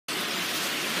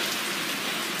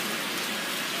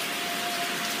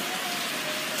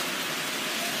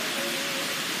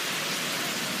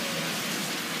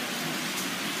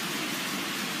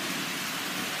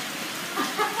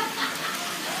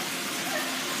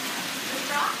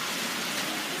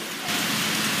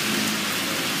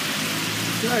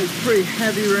So it's pretty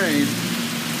heavy rain.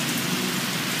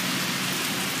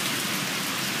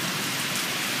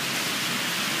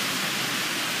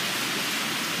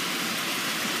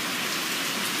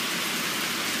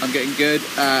 I'm getting good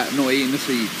at not eating the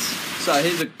seeds. So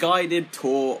here's a guided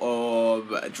tour of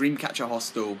Dreamcatcher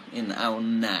Hostel in Ao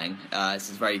Nang.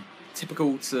 This is very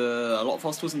typical to a lot of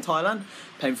hostels in Thailand.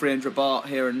 Paying 300 baht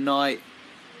here a night,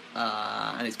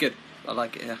 and it's good. I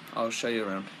like it here. I'll show you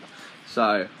around.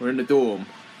 So we're in the dorm.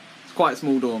 It's quite a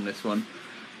small dorm, this one.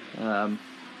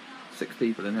 6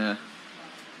 people in here.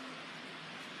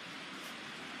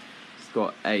 It's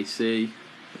got AC,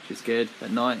 which is good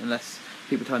at night, unless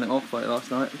people turn it off like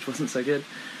last night, which wasn't so good.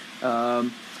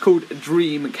 It's called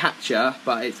Dreamcatcher,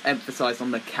 but it's emphasised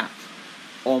on the cat.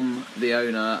 The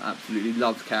owner absolutely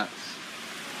loves cats.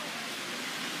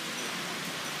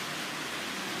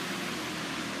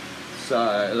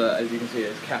 So look, as you can see,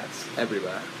 there's cats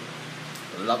everywhere.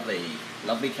 Lovely,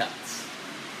 lovely cats.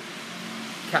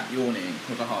 Cat yawning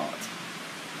with a heart.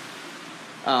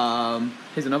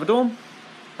 Here's another dorm,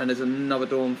 and there's another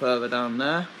dorm further down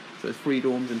there. So there's 3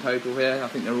 dorms in total here. I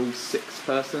think they're all 6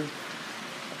 person.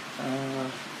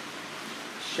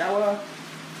 Shower.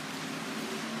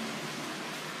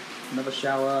 Another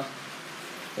shower.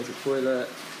 There's a toilet.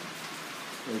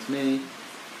 There's me.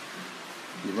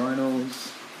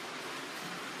 Urinals.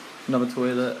 Another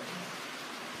toilet.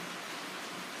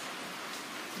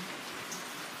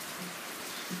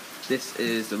 This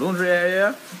is the laundry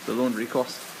area. The laundry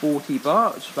costs 40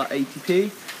 baht, which is about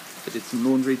 80p. I did some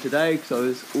laundry today because I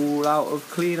was all out of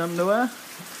clean underwear.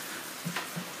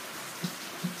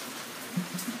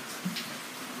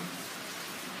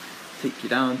 Take you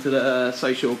down to the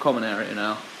social common area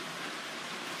now.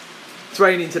 It's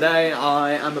raining today.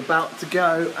 I am about to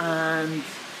go and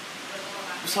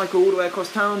cycle all the way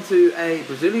across town to a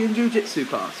Brazilian Jiu-Jitsu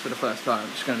class for the first time,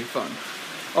 which is going to be fun.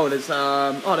 Oh, there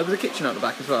was a kitchen out the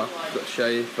back as well. I've got to show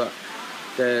you, but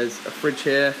there's a fridge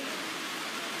here.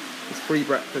 There's free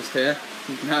breakfast here.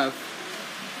 You can have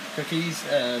cookies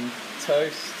and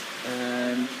toast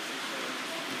and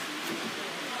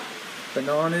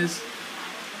bananas.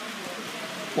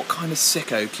 What kind of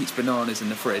sicko keeps bananas in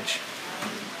the fridge?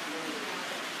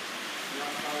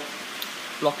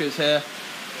 Lockers here.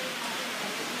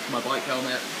 My bike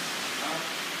helmet.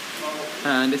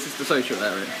 And this is the social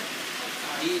area.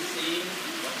 He's seeing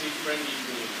what his friend is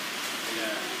doing in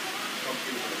a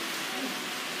computer.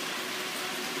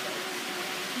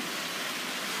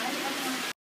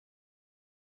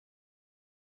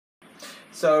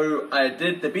 So I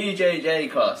did the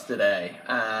BJJ class today,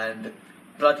 and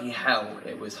bloody hell,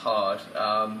 it was hard.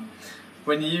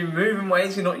 When you move in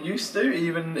ways you're not used to,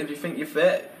 even if you think you're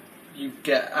fit, you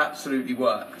get absolutely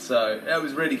worked. So it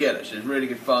was really good, actually. It was really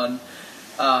good fun.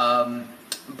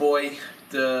 Boy,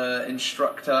 the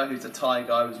instructor, who's a Thai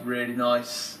guy, was really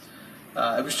nice.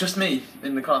 It was just me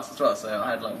in the class as well, so I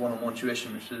had like one-on-one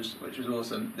tuition, which was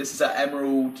awesome. This is at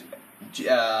Emerald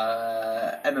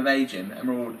MMA gym,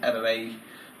 Emerald MMA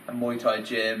and Muay Thai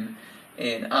gym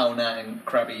in Ao Nang,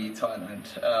 Krabi, Thailand.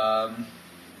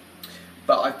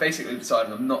 But I've basically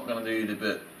decided I'm not going to do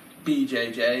the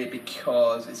BJJ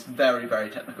because it's very, very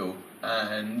technical,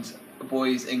 and the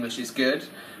boys' English is good,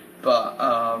 but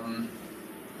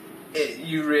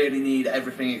you really need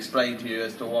everything explained to you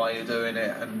as to why you're doing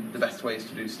it and the best ways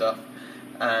to do stuff,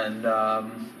 and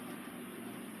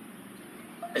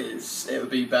it would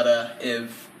be better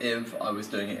if I was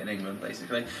doing it in England,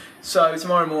 basically. So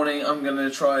tomorrow morning I'm going to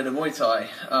try the Muay Thai.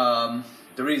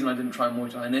 The reason I didn't try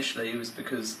Muay Thai initially was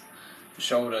because of the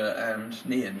shoulder and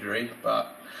knee injury,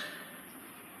 but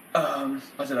I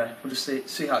don't know, we'll just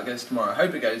see how it goes tomorrow. I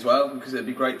hope it goes well, because it'd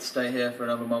be great to stay here for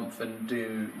another month and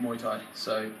do Muay Thai.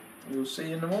 So we'll see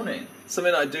you in the morning.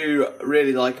 Something I do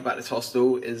really like about this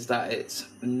hostel is that it's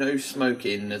no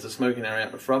smoking. There's a smoking area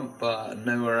at the front, but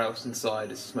nowhere else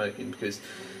inside is smoking, because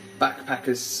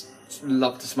backpackers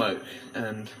love to smoke,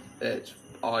 and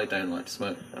I don't like to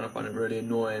smoke, and I find it really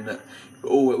annoying that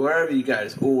wherever you go,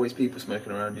 there's always people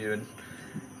smoking around you, and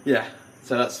yeah,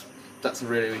 so that's a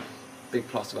really big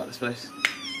plus about this place.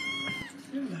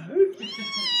 Hello.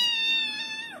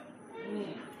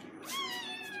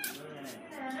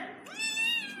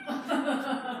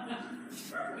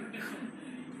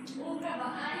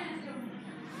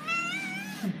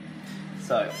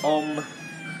 So,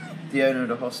 the owner of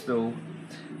the hostel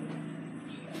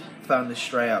found this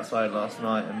stray outside last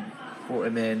night and brought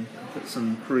him in, put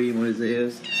some cream on his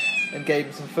ears and gave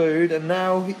him some food, and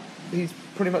now he's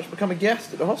pretty much become a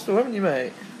guest at the hostel, haven't you,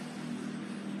 mate?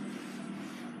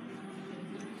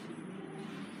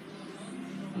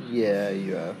 Yeah,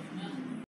 you have.